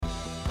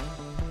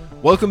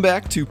Welcome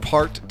back to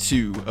part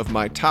 2 of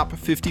my top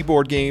 50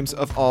 board games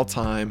of all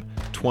time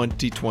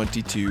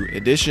 2022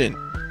 edition.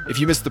 If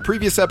you missed the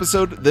previous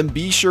episode, then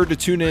be sure to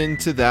tune in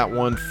to that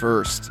one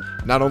first.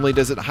 Not only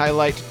does it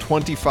highlight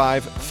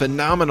 25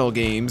 phenomenal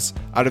games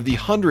out of the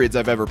hundreds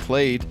I've ever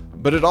played,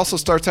 but it also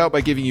starts out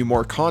by giving you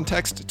more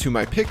context to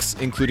my picks,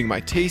 including my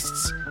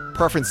tastes,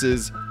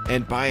 preferences,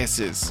 and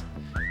biases.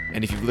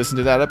 And if you've listened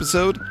to that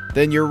episode,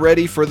 then you're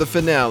ready for the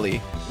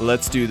finale.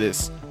 Let's do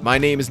this. My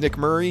name is Nick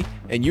Murray,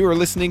 and you are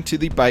listening to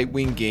the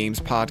Bitewing Games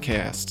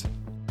podcast.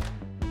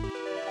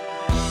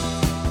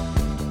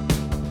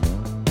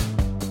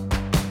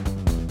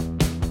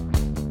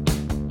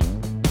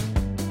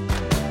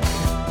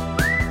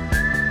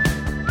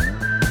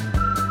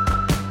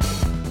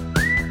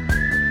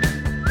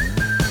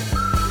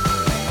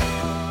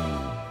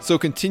 So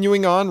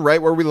continuing on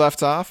right where we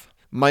left off,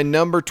 my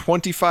number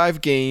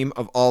 25 game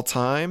of all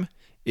time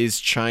is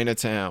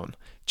Chinatown.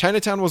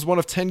 Chinatown was one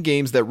of 10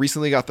 games that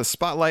recently got the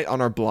spotlight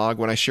on our blog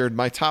when I shared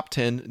my top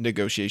 10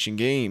 negotiation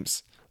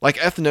games. Like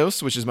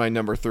Ethnos, which is my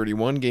number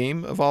 31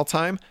 game of all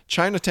time,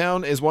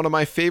 Chinatown is one of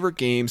my favorite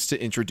games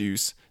to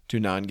introduce to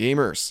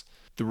non-gamers.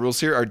 The rules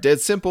here are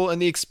dead simple,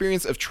 and the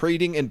experience of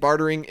trading and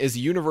bartering is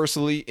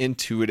universally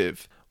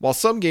intuitive. While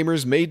some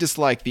gamers may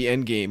dislike the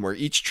endgame where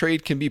each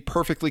trade can be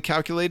perfectly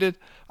calculated,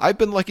 I've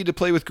been lucky to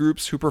play with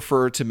groups who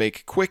prefer to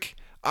make quick,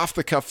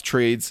 off-the-cuff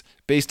trades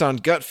based on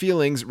gut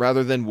feelings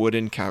rather than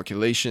wooden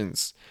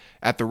calculations.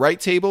 At the right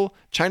table,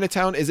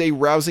 Chinatown is a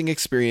rousing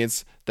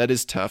experience that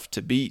is tough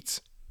to beat.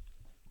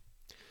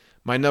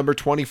 My number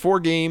 24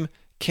 game,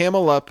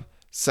 Camel Up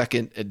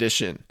 2nd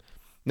Edition.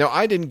 Now,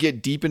 I didn't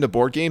get deep into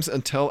board games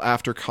until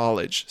after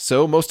college,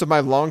 so most of my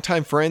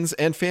longtime friends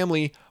and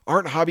family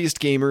aren't hobbyist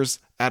gamers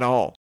at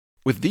all.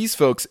 With these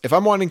folks, if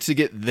I'm wanting to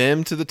get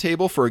them to the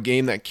table for a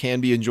game that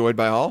can be enjoyed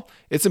by all,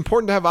 it's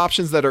important to have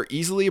options that are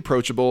easily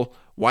approachable,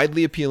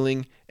 widely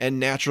appealing, and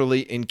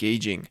naturally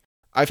engaging.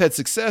 I've had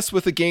success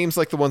with the games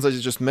like the ones I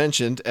just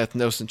mentioned,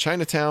 Ethnos and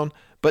Chinatown,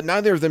 but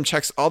neither of them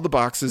checks all the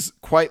boxes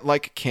quite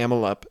like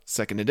Camel Up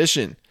 2nd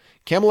Edition.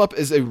 Camel Up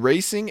is a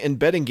racing and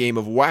betting game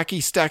of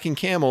wacky stacking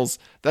camels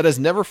that has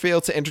never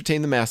failed to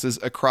entertain the masses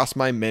across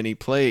my many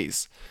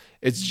plays.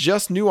 It's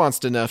just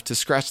nuanced enough to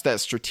scratch that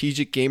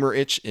strategic gamer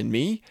itch in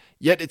me,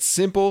 yet it's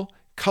simple,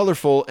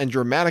 colorful, and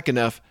dramatic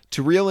enough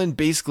to reel in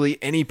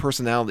basically any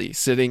personality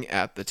sitting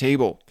at the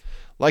table.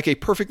 Like a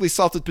perfectly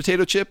salted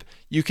potato chip,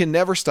 you can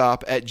never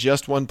stop at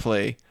just one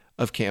play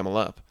of Camel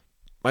Up.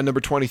 My number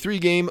 23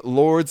 game,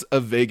 Lords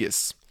of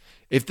Vegas.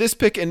 If this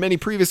pick and many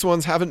previous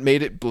ones haven't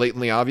made it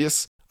blatantly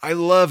obvious, I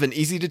love an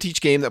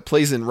easy-to-teach game that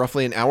plays in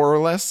roughly an hour or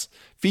less,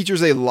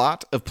 features a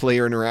lot of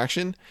player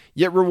interaction,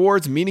 yet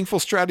rewards meaningful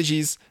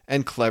strategies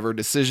and clever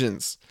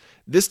decisions.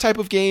 This type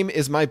of game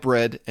is my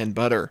bread and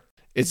butter.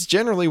 It's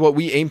generally what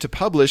we aim to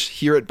publish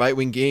here at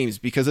Bitewing Games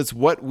because it's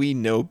what we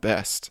know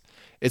best.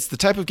 It's the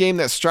type of game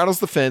that straddles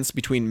the fence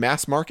between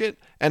mass market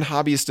and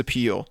hobbyist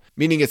appeal,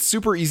 meaning it's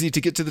super easy to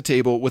get to the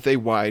table with a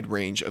wide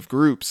range of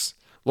groups.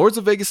 Lords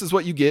of Vegas is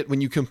what you get when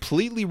you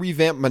completely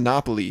revamp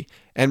Monopoly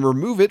and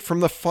remove it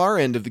from the far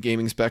end of the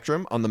gaming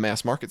spectrum on the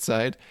mass market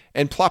side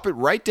and plop it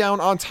right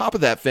down on top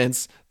of that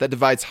fence that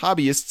divides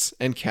hobbyists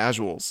and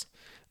casuals.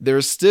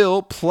 There's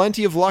still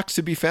plenty of luck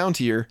to be found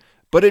here,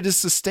 but it is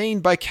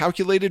sustained by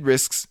calculated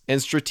risks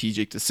and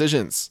strategic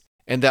decisions.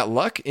 And that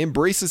luck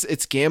embraces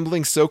its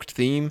gambling-soaked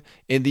theme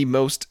in the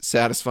most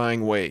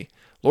satisfying way.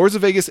 Lords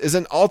of Vegas is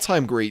an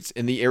all-time great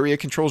in the area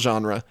control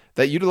genre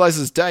that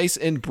utilizes dice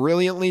in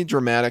brilliantly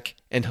dramatic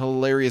and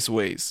hilarious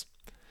ways.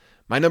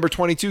 My number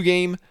 22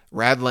 game,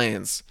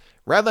 Radlands.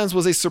 Radlands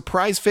was a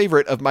surprise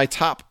favorite of my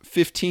top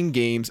 15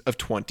 games of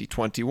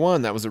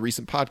 2021. That was a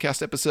recent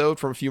podcast episode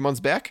from a few months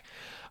back.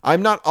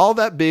 I'm not all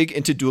that big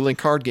into dueling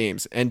card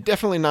games, and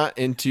definitely not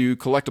into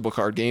collectible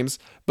card games,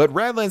 but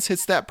Radlands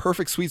hits that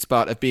perfect sweet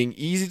spot of being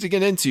easy to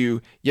get into,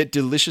 yet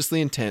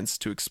deliciously intense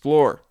to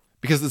explore.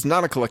 Because it's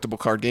not a collectible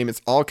card game,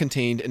 it's all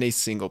contained in a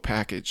single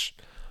package.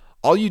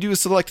 All you do is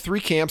select 3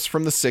 camps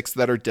from the 6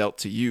 that are dealt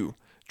to you,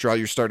 draw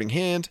your starting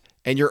hand,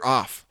 and you're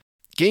off.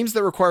 Games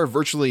that require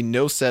virtually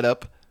no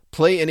setup,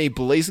 play in a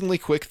blazingly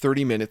quick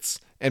 30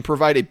 minutes, and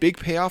provide a big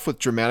payoff with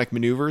dramatic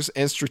maneuvers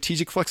and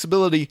strategic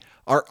flexibility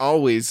are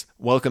always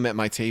welcome at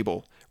my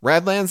table.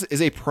 Radlands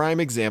is a prime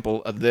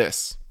example of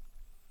this.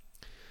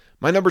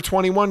 My number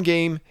 21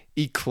 game,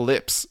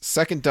 Eclipse,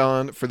 Second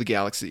Dawn for the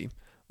Galaxy.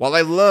 While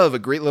I love a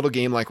great little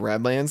game like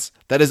Radlands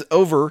that is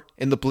over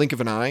in the blink of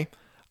an eye,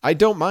 I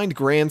don't mind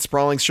grand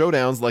sprawling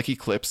showdowns like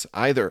Eclipse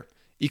either.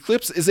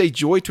 Eclipse is a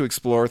joy to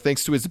explore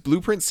thanks to its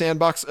blueprint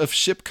sandbox of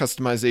ship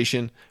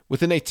customization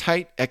within a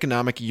tight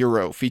economic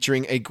euro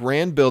featuring a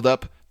grand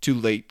build-up to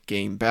late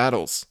game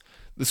battles.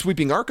 The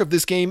sweeping arc of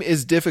this game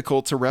is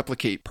difficult to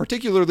replicate,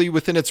 particularly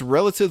within its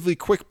relatively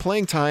quick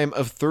playing time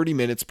of 30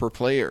 minutes per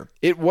player.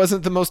 It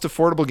wasn't the most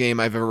affordable game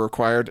I've ever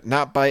acquired,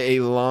 not by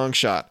a long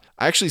shot.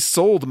 I actually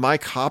sold my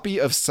copy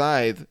of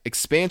Scythe,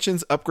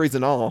 expansions, upgrades,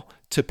 and all,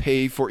 to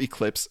pay for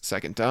Eclipse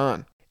Second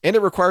Dawn. And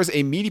it requires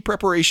a meaty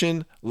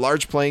preparation,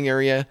 large playing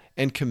area,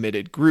 and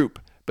committed group.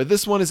 But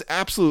this one is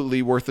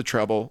absolutely worth the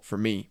trouble for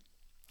me.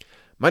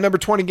 My number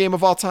 20 game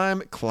of all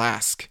time,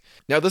 Clask.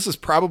 Now, this is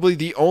probably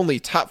the only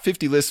top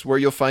 50 list where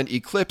you'll find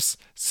Eclipse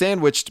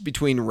sandwiched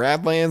between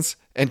Radlands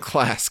and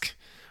Clask.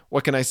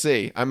 What can I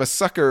say? I'm a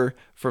sucker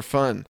for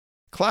fun.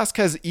 Clask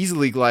has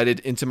easily glided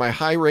into my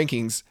high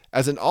rankings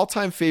as an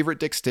all-time favorite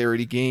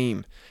dexterity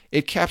game.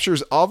 It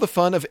captures all the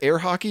fun of air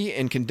hockey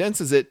and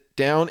condenses it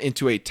down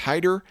into a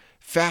tighter,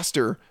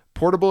 faster,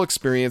 portable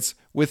experience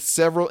with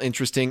several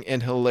interesting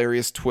and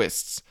hilarious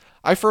twists.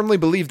 I firmly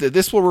believe that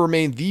this will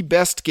remain the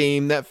best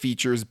game that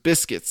features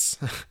biscuits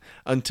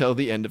until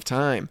the end of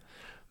time.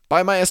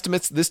 By my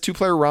estimates, this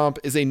two-player romp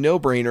is a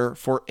no-brainer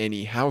for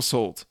any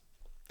household.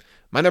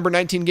 My number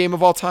 19 game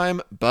of all time,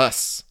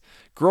 Bus.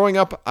 Growing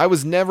up, I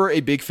was never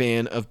a big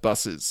fan of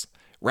buses.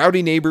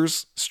 Rowdy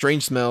neighbors,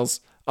 strange smells,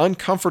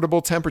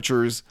 uncomfortable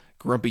temperatures,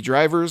 grumpy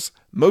drivers,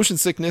 motion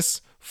sickness,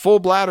 full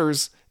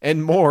bladders,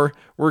 and more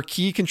were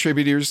key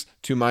contributors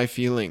to my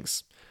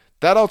feelings.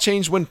 That all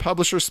changed when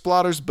publisher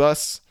Splatter's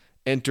Bus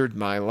entered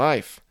my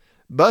life.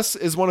 Bus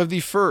is one of the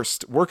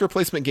first worker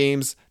placement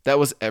games that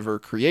was ever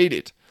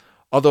created,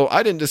 although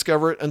I didn't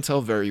discover it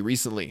until very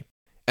recently.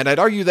 And I'd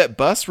argue that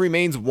Bus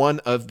remains one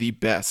of the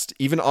best,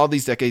 even all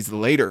these decades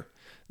later.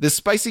 This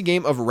spicy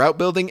game of route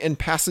building and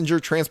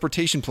passenger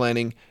transportation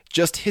planning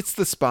just hits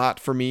the spot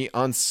for me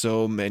on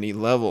so many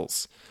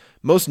levels.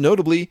 Most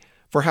notably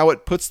for how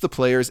it puts the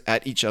players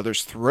at each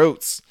other's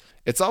throats.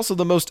 It's also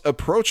the most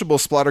approachable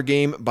Splatter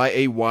game by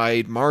a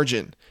wide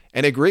margin,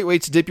 and a great way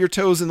to dip your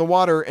toes in the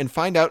water and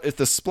find out if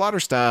the Splatter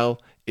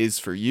style is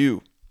for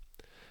you.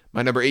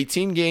 My number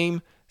 18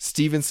 game,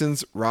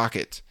 Stevenson's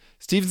Rocket.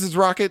 Stevenson's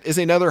Rocket is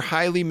another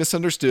highly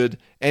misunderstood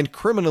and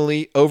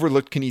criminally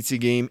overlooked Knizia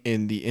game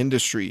in the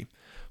industry.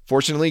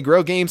 Fortunately,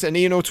 Grow Games and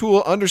Ian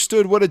O'Toole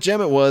understood what a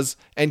gem it was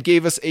and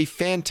gave us a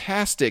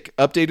fantastic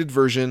updated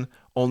version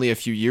only a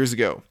few years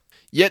ago.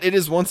 Yet it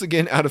is once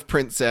again out of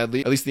print,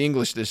 sadly, at least the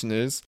English edition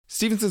is.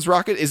 Stevenson's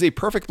Rocket is a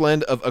perfect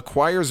blend of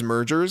Acquire's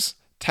mergers,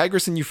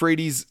 Tigris and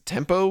Euphrates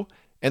tempo,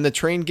 and the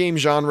train game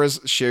genre's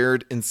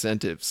shared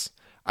incentives.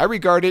 I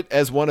regard it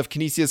as one of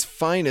Knizia's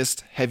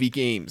finest heavy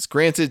games.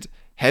 Granted,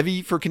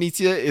 heavy for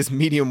Knizia is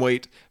medium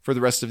weight for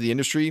the rest of the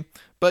industry,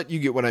 but you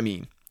get what I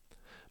mean.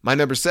 My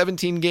number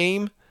 17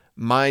 game,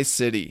 My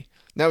City.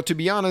 Now, to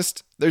be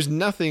honest, there's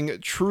nothing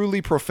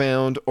truly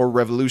profound or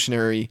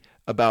revolutionary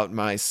about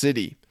My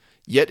City.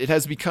 Yet it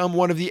has become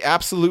one of the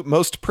absolute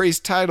most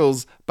praised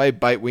titles by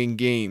Bitewing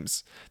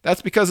Games.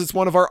 That's because it's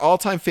one of our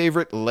all-time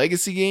favorite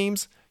legacy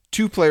games,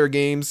 two-player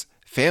games,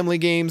 family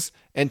games,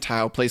 and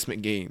tile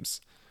placement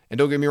games. And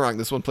don't get me wrong,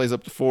 this one plays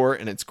up to 4,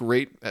 and it's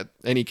great at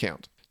any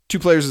count. 2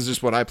 players is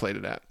just what I played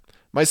it at.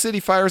 My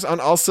City fires on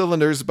all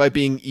cylinders by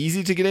being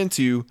easy to get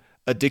into,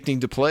 addicting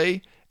to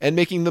play, and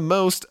making the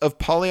most of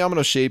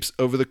polyomino shapes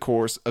over the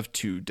course of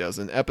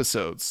 24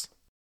 episodes.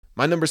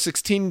 My number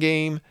 16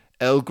 game,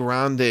 El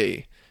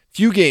Grande.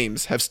 Few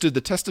games have stood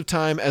the test of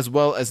time as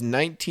well as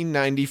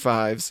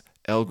 1995's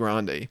El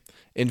Grande.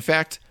 In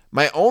fact,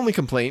 my only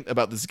complaint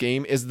about this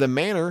game is the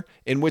manner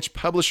in which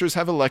publishers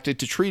have elected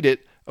to treat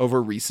it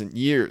over recent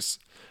years.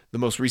 The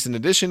most recent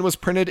edition was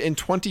printed in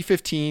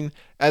 2015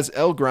 as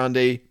El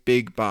Grande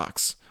Big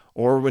Box,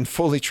 or when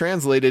fully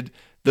translated,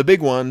 the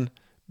big one,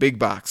 Big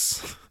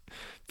Box,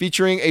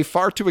 featuring a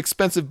far too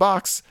expensive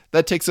box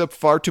that takes up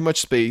far too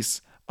much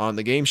space on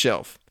the game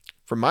shelf.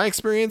 From my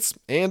experience,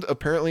 and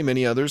apparently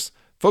many others,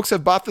 folks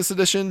have bought this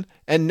edition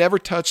and never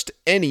touched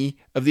any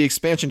of the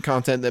expansion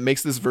content that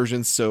makes this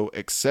version so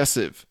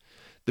excessive.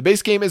 The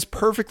base game is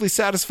perfectly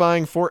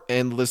satisfying for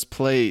endless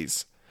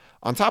plays.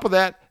 On top of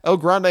that, El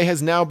Grande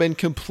has now been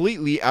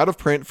completely out of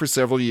print for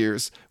several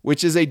years,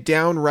 which is a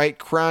downright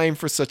crime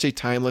for such a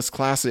timeless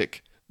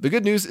classic. The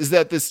good news is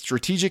that this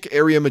strategic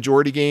area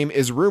majority game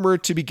is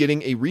rumored to be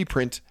getting a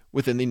reprint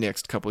within the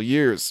next couple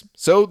years.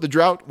 So the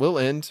drought will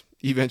end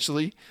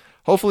eventually.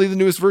 Hopefully the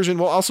newest version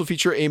will also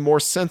feature a more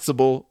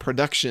sensible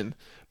production,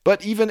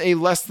 but even a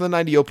less than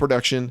ideal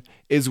production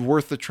is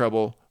worth the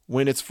trouble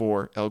when it's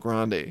for El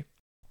Grande.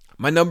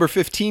 My number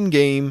 15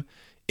 game,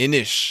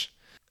 Inis.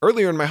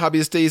 Earlier in my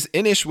hobbyist days,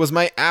 Inis was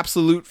my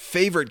absolute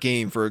favorite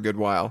game for a good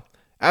while,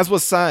 as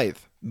was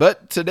Scythe.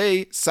 But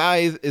today,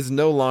 Scythe is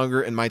no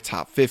longer in my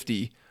top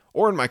 50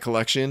 or in my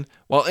collection,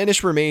 while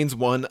Inis remains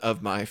one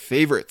of my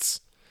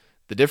favorites.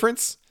 The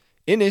difference?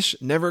 Inis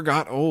never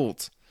got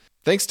old.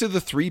 Thanks to the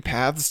 3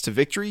 paths to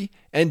victory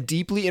and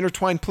deeply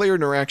intertwined player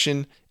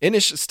interaction,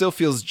 Inis still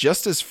feels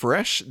just as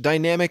fresh,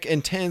 dynamic,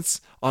 and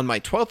tense on my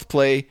 12th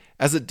play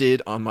as it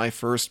did on my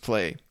first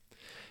play.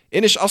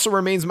 Inis also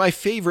remains my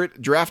favorite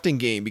drafting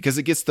game because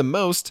it gets the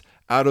most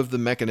out of the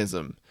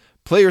mechanism.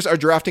 Players are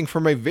drafting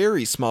from a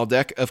very small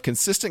deck of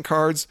consistent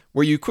cards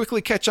where you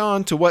quickly catch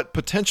on to what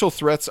potential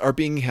threats are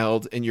being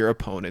held in your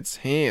opponent's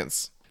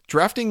hands.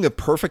 Drafting the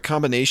perfect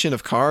combination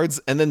of cards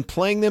and then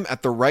playing them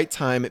at the right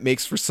time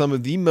makes for some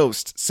of the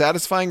most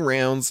satisfying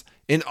rounds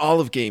in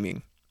all of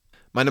gaming.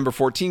 My number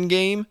 14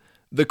 game,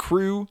 The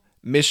Crew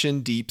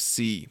Mission Deep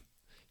Sea.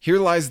 Here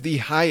lies the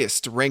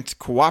highest ranked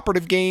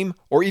cooperative game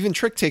or even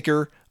trick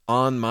taker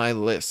on my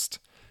list.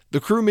 The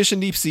Crew Mission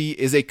Deep Sea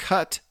is a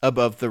cut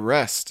above the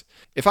rest.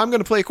 If I'm going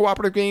to play a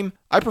cooperative game,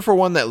 I prefer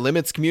one that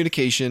limits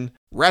communication,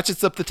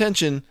 ratchets up the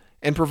tension,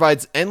 and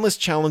provides endless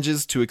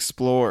challenges to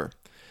explore.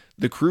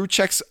 The Crew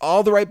checks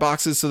all the right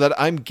boxes so that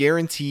I'm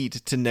guaranteed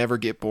to never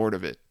get bored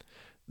of it.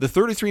 The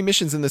 33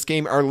 missions in this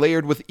game are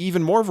layered with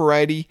even more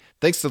variety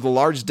thanks to the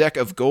large deck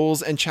of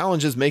goals and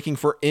challenges making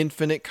for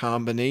infinite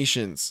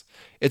combinations.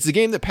 It's a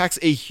game that packs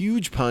a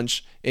huge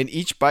punch in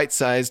each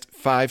bite-sized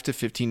 5 to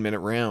 15 minute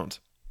round.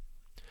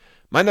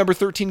 My number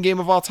 13 game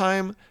of all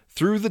time,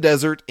 Through the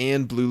Desert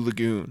and Blue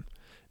Lagoon.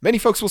 Many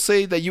folks will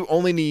say that you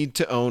only need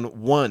to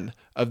own one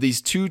of these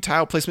two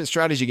tile placement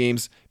strategy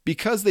games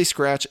because they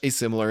scratch a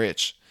similar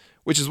itch,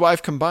 which is why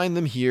I've combined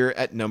them here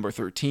at number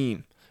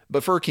 13.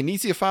 But for a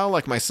kinesiophile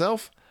like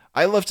myself,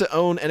 I love to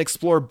own and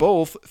explore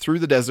both Through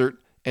the Desert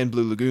and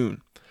Blue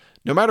Lagoon.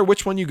 No matter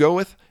which one you go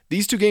with,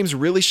 these two games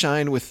really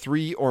shine with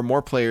 3 or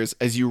more players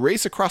as you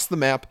race across the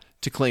map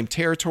to claim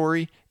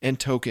territory and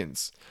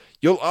tokens.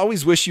 You'll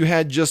always wish you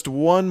had just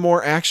one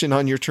more action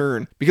on your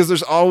turn, because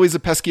there's always a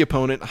pesky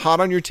opponent hot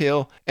on your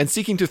tail and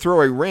seeking to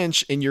throw a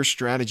wrench in your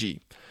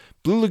strategy.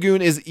 Blue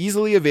Lagoon is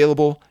easily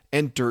available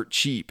and dirt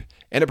cheap,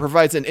 and it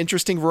provides an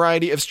interesting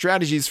variety of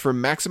strategies for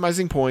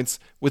maximizing points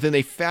within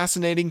a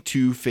fascinating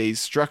 2-phase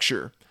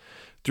structure.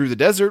 Through the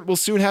Desert will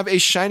soon have a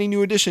shiny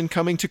new addition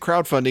coming to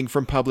crowdfunding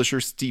from publisher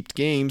Steeped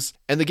Games,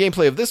 and the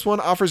gameplay of this one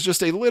offers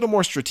just a little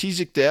more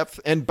strategic depth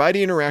and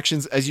bitey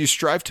interactions as you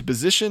strive to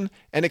position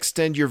and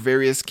extend your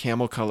various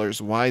camel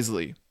colors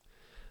wisely.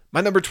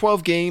 My number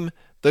 12 game,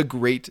 The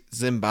Great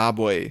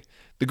Zimbabwe.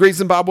 The Great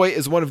Zimbabwe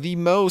is one of the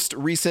most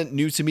recent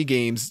new-to-me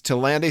games to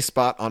land a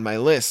spot on my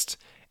list,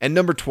 and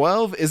number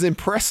 12 is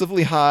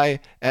impressively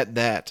high at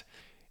that.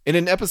 In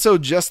an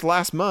episode just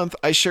last month,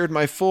 I shared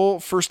my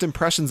full first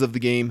impressions of the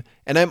game,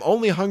 and I'm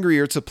only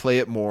hungrier to play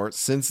it more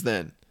since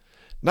then.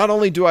 Not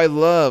only do I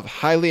love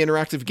highly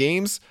interactive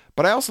games,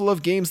 but I also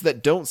love games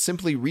that don't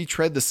simply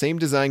retread the same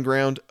design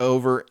ground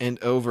over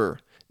and over.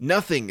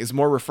 Nothing is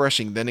more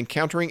refreshing than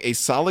encountering a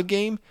solid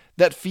game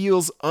that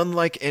feels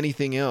unlike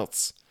anything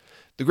else.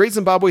 The Great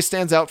Zimbabwe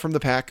stands out from the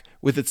pack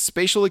with its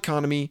spatial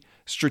economy,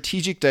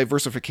 strategic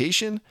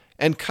diversification,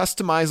 and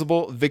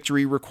customizable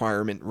victory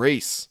requirement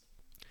race.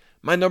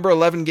 My number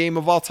 11 game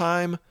of all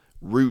time,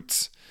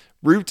 Root.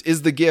 Root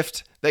is the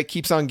gift that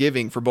keeps on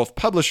giving for both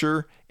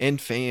publisher and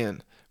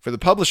fan. For the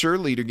publisher,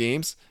 Leder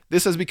Games,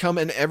 this has become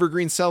an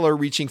evergreen seller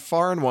reaching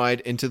far and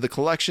wide into the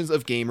collections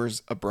of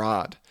gamers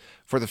abroad.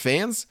 For the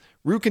fans,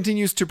 Root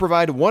continues to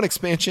provide one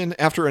expansion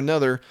after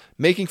another,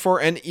 making for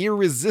an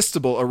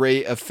irresistible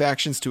array of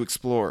factions to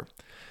explore.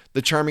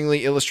 The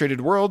charmingly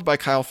illustrated world by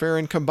Kyle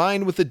Farron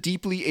combined with the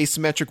deeply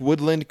asymmetric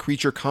woodland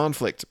creature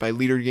conflict by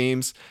Leder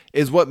Games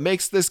is what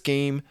makes this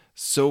game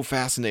so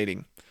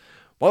fascinating.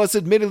 While it's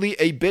admittedly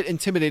a bit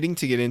intimidating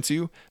to get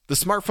into, the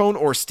smartphone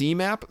or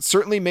Steam app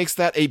certainly makes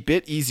that a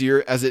bit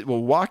easier as it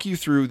will walk you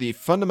through the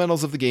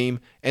fundamentals of the game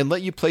and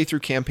let you play through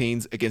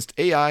campaigns against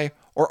AI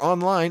or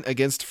online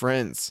against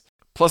friends.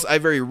 Plus, I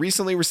very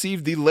recently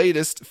received the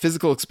latest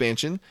physical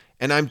expansion,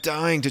 and I'm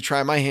dying to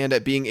try my hand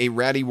at being a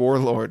ratty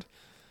warlord.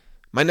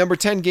 My number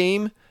 10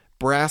 game,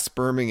 Brass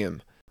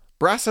Birmingham.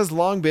 Brass has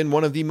long been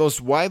one of the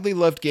most widely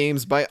loved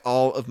games by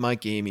all of my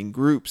gaming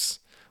groups.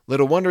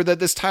 Little wonder that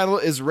this title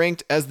is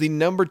ranked as the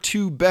number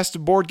 2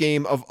 best board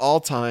game of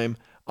all time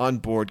on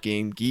Board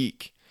Game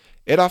Geek.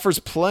 It offers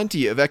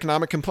plenty of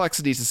economic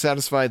complexity to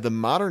satisfy the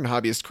modern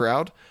hobbyist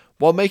crowd,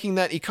 while making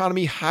that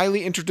economy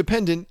highly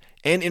interdependent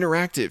and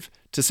interactive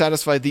to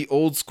satisfy the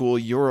old school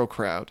Euro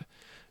crowd.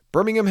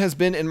 Birmingham has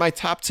been in my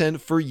top 10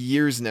 for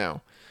years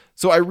now,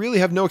 so I really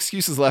have no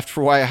excuses left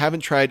for why I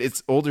haven't tried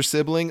its older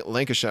sibling,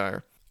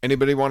 Lancashire.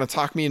 Anybody want to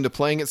talk me into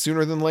playing it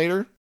sooner than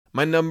later?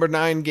 My number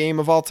 9 game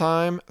of all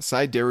time,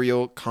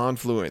 Sidereal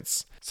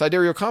Confluence.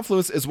 Sidereal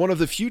Confluence is one of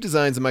the few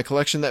designs in my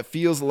collection that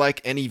feels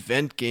like an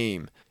event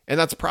game, and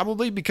that's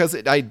probably because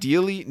it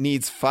ideally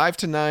needs 5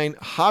 to 9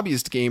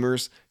 hobbyist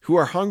gamers who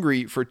are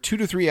hungry for 2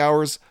 to 3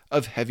 hours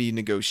of heavy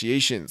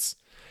negotiations.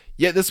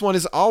 Yet this one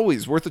is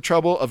always worth the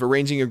trouble of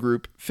arranging a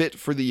group fit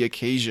for the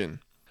occasion.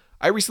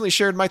 I recently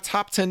shared my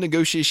top 10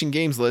 negotiation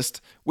games list,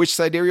 which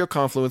Sidereal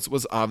Confluence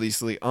was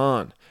obviously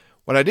on.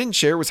 What I didn't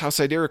share was how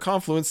Sidereal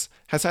Confluence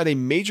has had a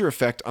major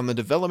effect on the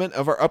development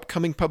of our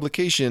upcoming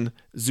publication,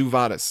 Zoo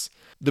Vadis.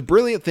 The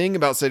brilliant thing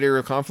about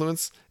Sidereal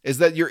Confluence is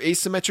that your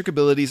asymmetric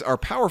abilities are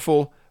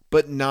powerful,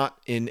 but not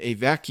in a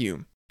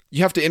vacuum.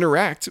 You have to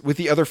interact with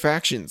the other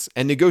factions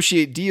and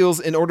negotiate deals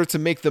in order to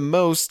make the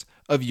most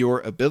of your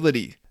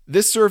ability.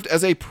 This served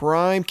as a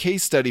prime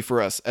case study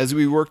for us as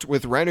we worked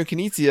with Rhino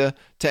Kinesia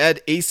to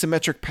add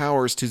asymmetric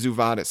powers to Zoo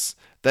Vadis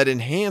that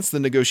enhance the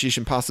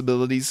negotiation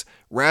possibilities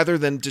rather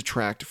than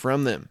detract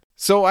from them.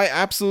 So I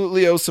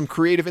absolutely owe some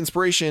creative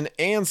inspiration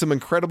and some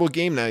incredible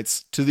game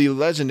nights to the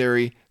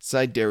legendary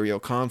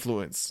Sidereal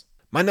Confluence.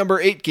 My number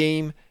 8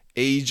 game,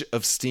 Age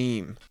of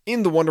Steam.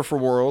 In the wonderful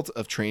world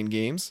of train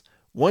games,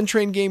 one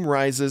train game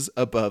rises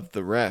above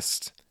the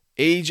rest.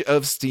 Age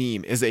of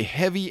Steam is a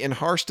heavy and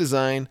harsh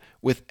design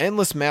with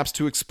endless maps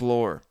to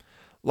explore.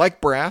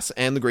 Like Brass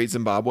and The Great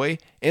Zimbabwe,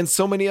 and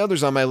so many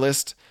others on my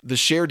list, the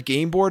shared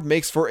game board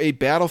makes for a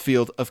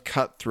battlefield of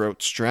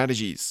cutthroat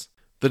strategies.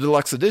 The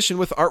deluxe edition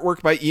with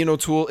artwork by Ian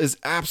O'Toole is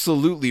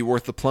absolutely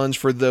worth the plunge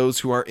for those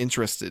who are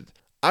interested.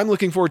 I'm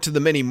looking forward to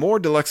the many more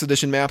deluxe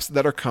edition maps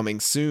that are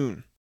coming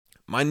soon.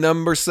 My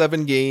number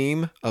 7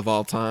 game of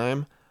all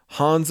time,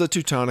 Hansa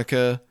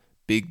Teutonica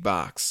Big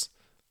Box.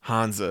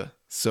 Hansa,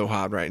 so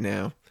hot right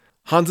now.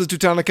 Hansa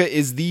Teutonica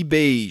is the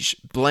beige,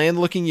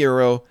 bland-looking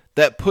Euro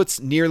that puts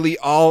nearly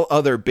all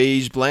other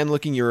beige,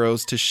 bland-looking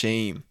Euros to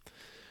shame.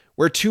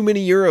 Where too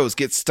many Euros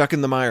get stuck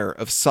in the mire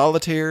of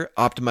solitaire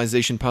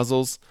optimization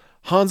puzzles,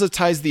 Hansa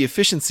ties the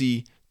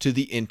efficiency to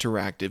the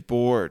interactive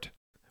board.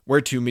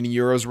 Where too many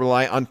Euros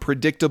rely on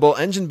predictable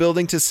engine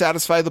building to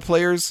satisfy the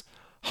players,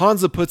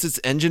 Hansa puts its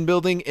engine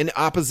building in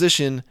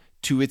opposition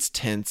to its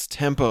tense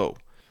tempo.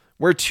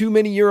 Where too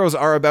many Euros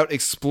are about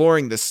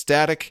exploring the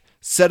static,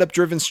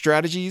 setup-driven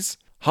strategies,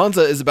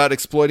 Hansa is about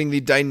exploiting the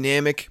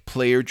dynamic,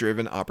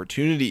 player-driven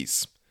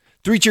opportunities.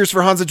 3 cheers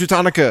for Hansa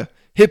Teutonica!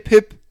 Hip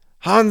hip,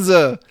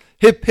 Hansa!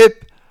 Hip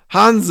hip,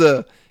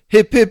 Hansa!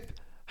 Hip hip,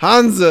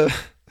 Hansa!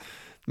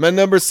 My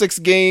number 6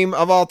 game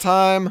of all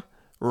time,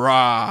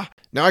 Ra.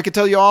 Now I could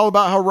tell you all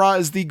about how Ra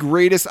is the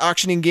greatest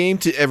auctioning game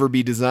to ever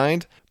be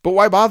designed, but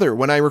why bother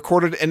when I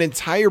recorded an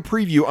entire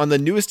preview on the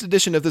newest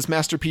edition of this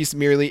masterpiece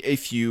merely a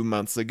few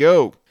months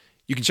ago?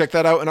 You can check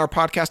that out in our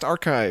podcast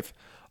archive.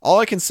 All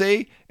I can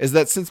say is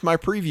that since my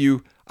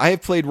preview, I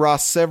have played Ra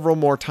several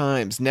more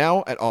times,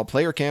 now at all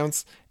player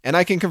counts, and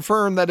I can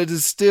confirm that it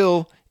is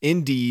still,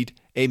 indeed,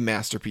 a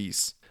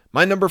masterpiece.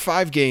 My number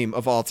 5 game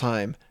of all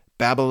time,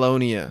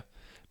 Babylonia.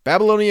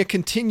 Babylonia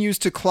continues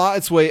to claw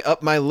its way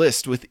up my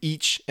list with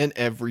each and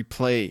every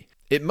play.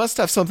 It must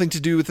have something to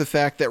do with the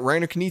fact that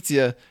Reiner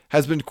Knizia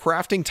has been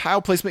crafting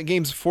tile placement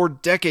games for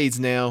decades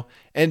now,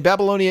 and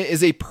Babylonia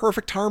is a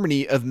perfect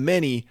harmony of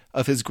many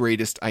of his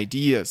greatest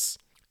ideas.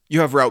 You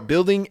have route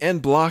building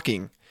and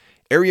blocking,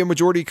 area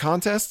majority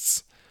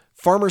contests,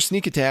 farmer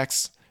sneak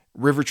attacks,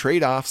 river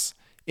trade-offs,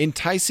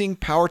 enticing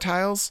power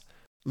tiles,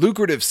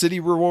 lucrative city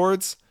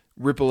rewards,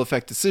 ripple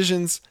effect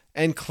decisions,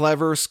 and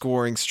clever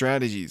scoring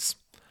strategies.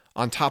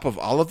 On top of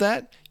all of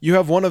that, you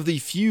have one of the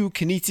few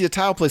Knizia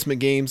tile placement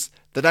games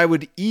that I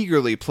would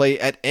eagerly play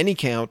at any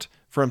count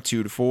from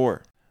 2 to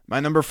 4. My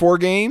number 4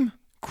 game,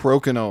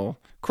 Crokinole.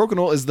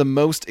 Crokinole is the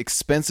most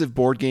expensive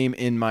board game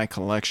in my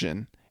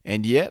collection,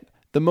 and yet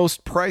the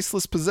most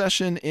priceless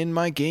possession in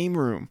my game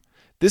room.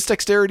 This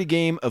dexterity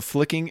game of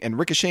flicking and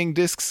ricocheting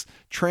discs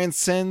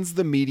transcends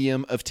the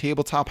medium of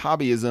tabletop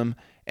hobbyism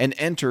and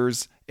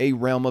enters a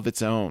realm of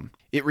its own.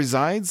 It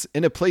resides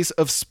in a place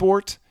of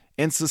sport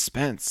and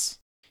suspense,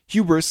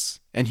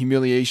 hubris and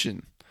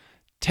humiliation,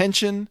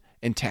 tension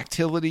and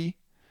tactility,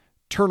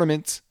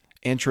 tournament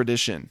and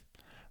tradition.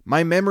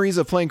 My memories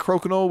of playing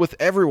Crokinole with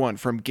everyone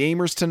from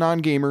gamers to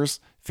non-gamers,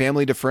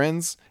 family to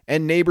friends,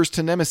 and neighbors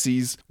to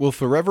nemesis will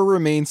forever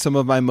remain some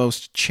of my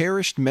most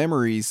cherished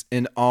memories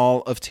in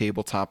all of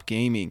tabletop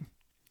gaming.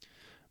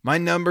 My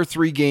number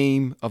 3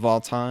 game of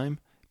all time,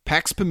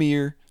 Pax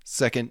Pamir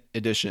 2nd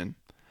Edition.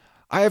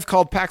 I have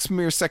called Pax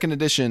Pamir 2nd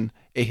Edition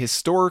a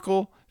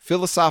historical,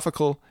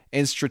 philosophical,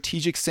 and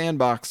strategic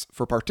sandbox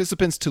for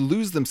participants to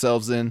lose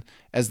themselves in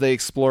as they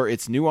explore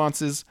its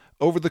nuances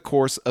over the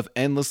course of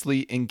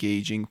endlessly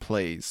engaging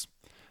plays.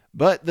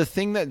 But the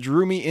thing that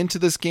drew me into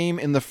this game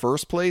in the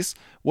first place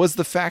was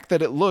the fact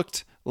that it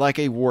looked like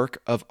a work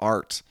of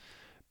art.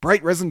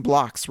 Bright resin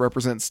blocks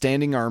represent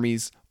standing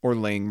armies or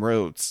laying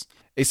roads.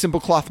 A simple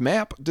cloth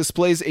map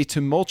displays a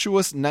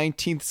tumultuous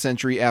 19th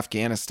century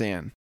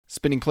Afghanistan.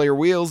 Spinning player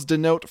wheels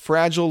denote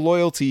fragile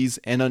loyalties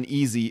and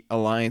uneasy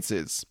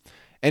alliances.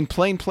 And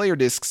plain player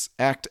discs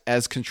act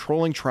as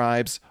controlling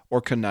tribes or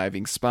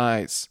conniving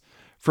spies.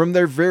 From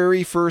their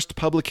very first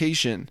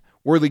publication,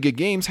 Whirligig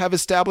Games have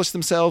established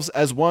themselves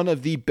as one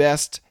of the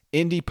best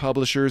indie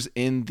publishers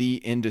in the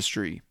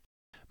industry.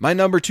 My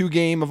number 2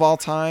 game of all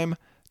time,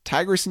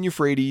 Tigris and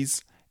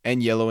Euphrates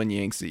and Yellow and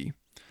Yangtze.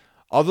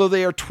 Although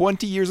they are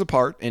 20 years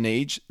apart in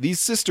age, these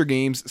sister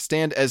games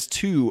stand as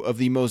 2 of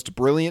the most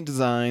brilliant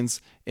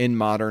designs in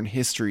modern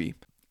history.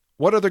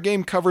 What other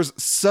game covers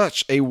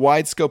such a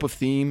wide scope of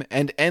theme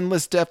and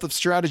endless depth of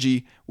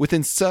strategy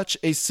within such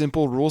a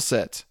simple rule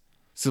set?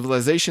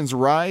 Civilizations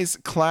rise,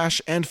 clash,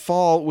 and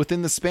fall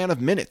within the span of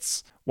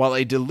minutes, while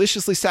a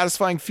deliciously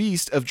satisfying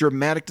feast of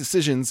dramatic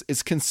decisions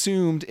is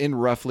consumed in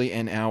roughly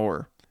an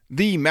hour.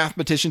 The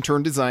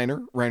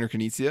mathematician-turned-designer, Reiner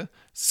Knizia,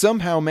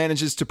 somehow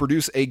manages to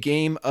produce a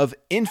game of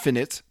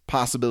infinite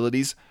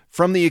possibilities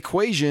from the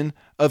equation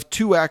of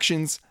 2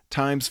 actions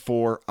times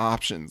 4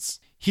 options.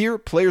 Here,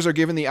 players are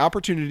given the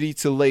opportunity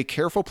to lay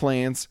careful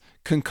plans,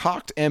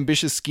 concoct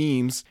ambitious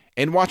schemes,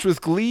 and watch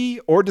with glee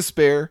or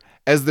despair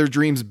as their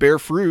dreams bear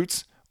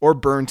fruit or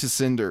burn to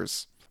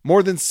cinders.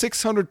 More than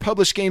 600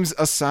 published games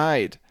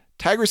aside,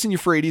 Tigris and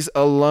Euphrates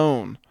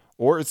alone,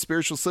 or its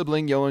spiritual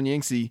sibling Yellow and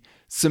Yangtze,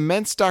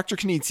 cements Dr.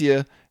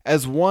 Knizia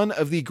as one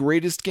of the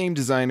greatest game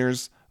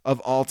designers of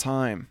all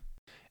time.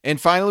 And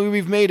finally,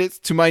 we've made it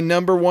to my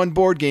number 1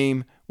 board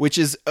game, which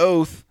is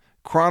Oath,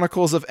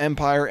 Chronicles of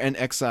Empire and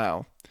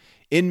Exile.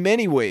 In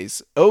many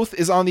ways, Oath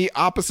is on the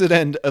opposite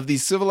end of the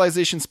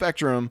civilization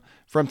spectrum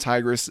from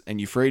Tigris and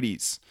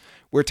Euphrates,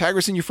 where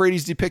Tigris and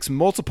Euphrates depicts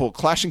multiple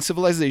clashing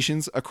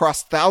civilizations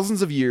across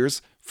thousands of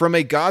years from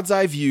a god's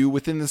eye view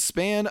within the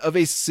span of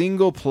a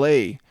single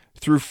play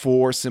through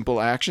 4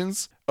 simple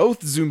actions. Oath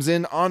zooms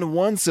in on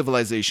one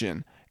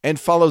civilization and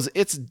follows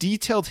its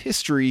detailed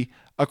history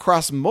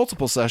across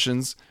multiple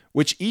sessions,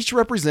 which each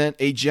represent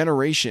a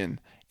generation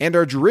and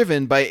are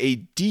driven by a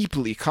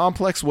deeply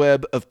complex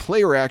web of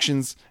player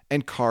actions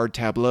and card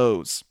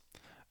tableaus.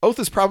 Oath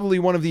is probably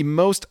one of the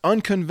most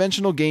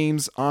unconventional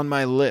games on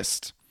my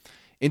list.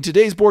 In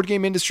today's board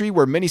game industry,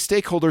 where many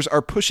stakeholders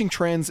are pushing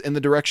trends in the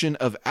direction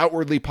of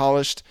outwardly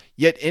polished,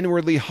 yet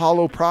inwardly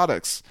hollow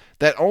products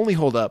that only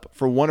hold up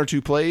for 1 or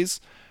 2 plays,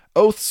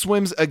 Oath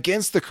swims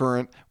against the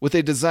current with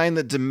a design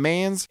that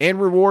demands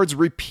and rewards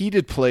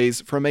repeated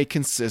plays from a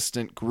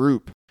consistent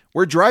group,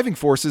 where driving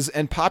forces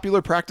and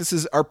popular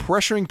practices are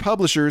pressuring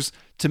publishers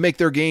to make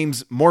their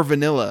games more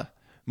vanilla,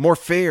 more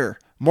fair,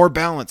 more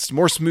balanced,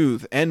 more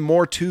smooth, and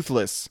more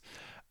toothless.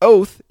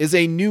 Oath is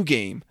a new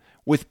game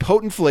with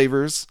potent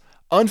flavors,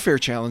 unfair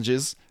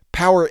challenges,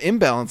 power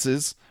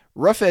imbalances,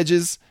 rough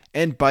edges,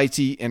 and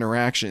bitey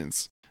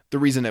interactions. The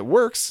reason it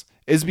works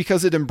is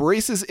because it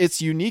embraces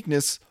its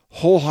uniqueness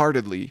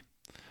wholeheartedly.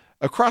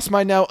 Across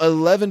my now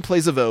 11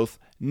 plays of Oath,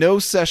 no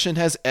session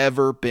has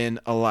ever been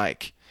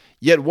alike.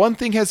 Yet one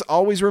thing has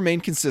always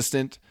remained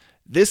consistent: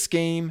 this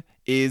game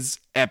is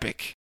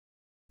epic.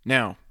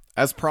 Now,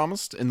 as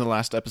promised in the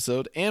last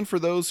episode, and for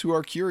those who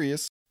are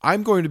curious,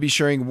 I'm going to be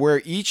sharing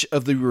where each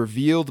of the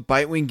revealed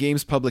Bitewing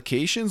Games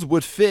publications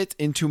would fit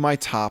into my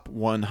top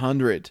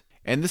 100.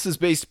 And this is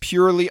based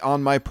purely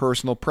on my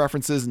personal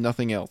preferences,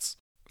 nothing else.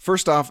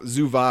 First off,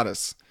 Zoo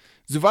Vadis.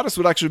 Zoo Vadis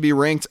would actually be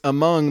ranked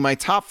among my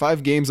top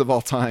 5 games of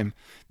all time.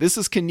 This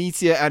is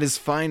Knizia at his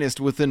finest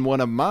within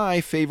one of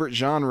my favorite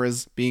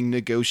genres, being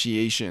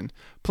negotiation.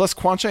 Plus,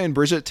 Kwanchai and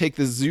Bridget take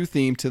the zoo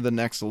theme to the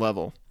next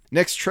level.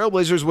 Next,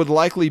 Trailblazers would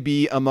likely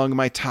be among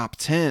my top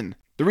 10.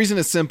 The reason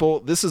is simple: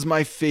 this is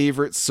my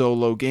favorite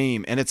solo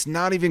game, and it's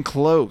not even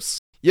close.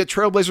 Yet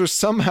Trailblazers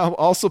somehow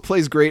also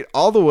plays great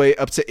all the way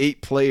up to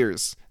 8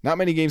 players. Not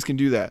many games can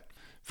do that.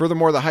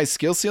 Furthermore, the high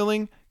skill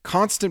ceiling,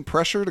 constant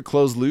pressure to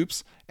close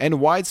loops, and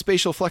wide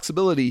spatial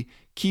flexibility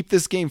keep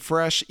this game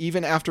fresh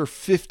even after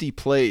 50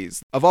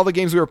 plays. Of all the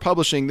games we are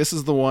publishing, this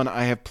is the one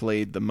I have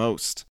played the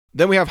most.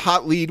 Then we have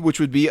Hot Lead, which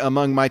would be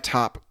among my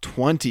top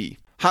 20.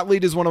 Hot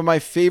Lead is one of my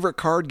favorite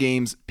card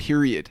games,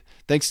 period,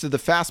 thanks to the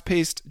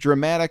fast-paced,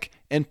 dramatic,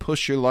 and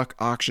push-your-luck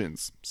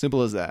auctions.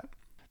 Simple as that.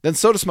 Then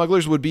Soda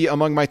Smugglers would be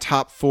among my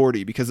top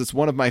 40 because it's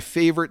one of my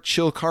favorite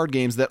chill card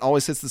games that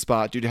always hits the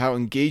spot due to how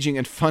engaging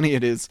and funny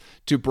it is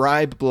to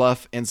bribe,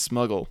 bluff, and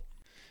smuggle.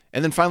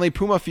 And then finally,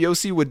 Puma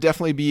Fiosi would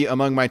definitely be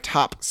among my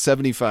top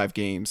 75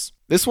 games.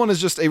 This one is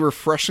just a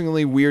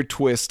refreshingly weird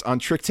twist on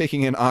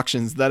trick-taking and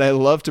auctions that I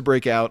love to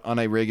break out on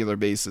a regular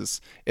basis.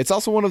 It's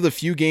also one of the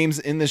few games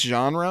in this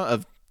genre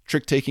of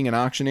trick-taking and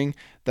auctioning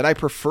that I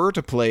prefer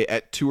to play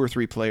at 2 or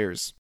 3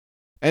 players.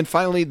 And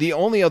finally, the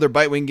only other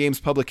Bitewing Games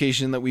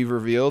publication that we've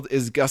revealed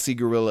is Gussie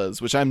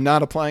Gorillas, which I'm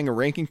not applying a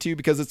ranking to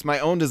because it's my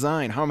own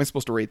design. How am I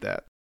supposed to rate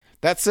that?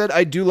 That said,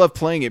 I do love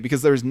playing it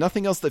because there's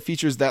nothing else that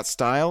features that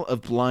style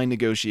of blind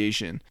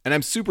negotiation, and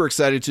I'm super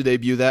excited to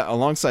debut that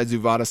alongside Zoo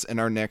Vadis in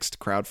our next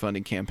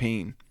crowdfunding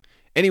campaign.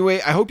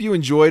 Anyway, I hope you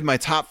enjoyed my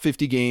top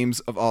 50 games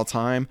of all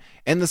time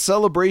and the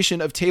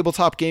celebration of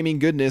tabletop gaming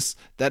goodness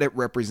that it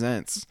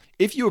represents.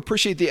 If you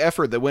appreciate the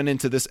effort that went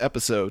into this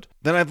episode,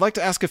 then I'd like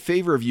to ask a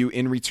favor of you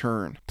in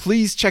return.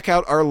 Please check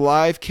out our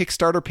live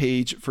Kickstarter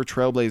page for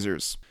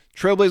Trailblazers.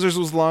 Trailblazers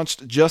was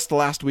launched just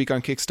last week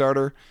on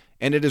Kickstarter,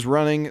 and it is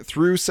running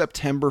through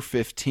September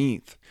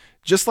 15th.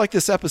 Just like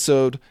this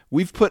episode,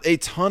 we've put a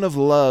ton of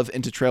love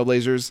into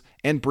Trailblazers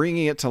and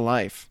bringing it to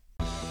life.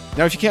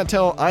 Now, if you can't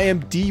tell, I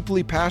am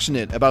deeply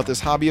passionate about this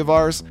hobby of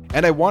ours,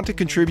 and I want to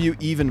contribute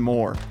even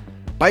more.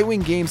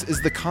 Bitewing Games is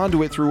the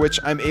conduit through which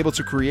I'm able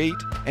to create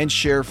and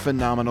share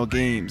phenomenal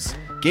games.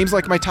 Games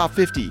like my top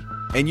 50,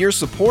 and your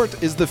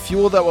support is the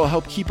fuel that will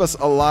help keep us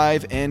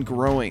alive and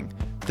growing.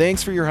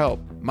 Thanks for your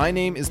help. My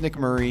name is Nick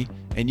Murray,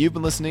 and you've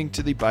been listening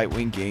to the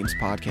Bitewing Games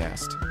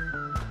podcast.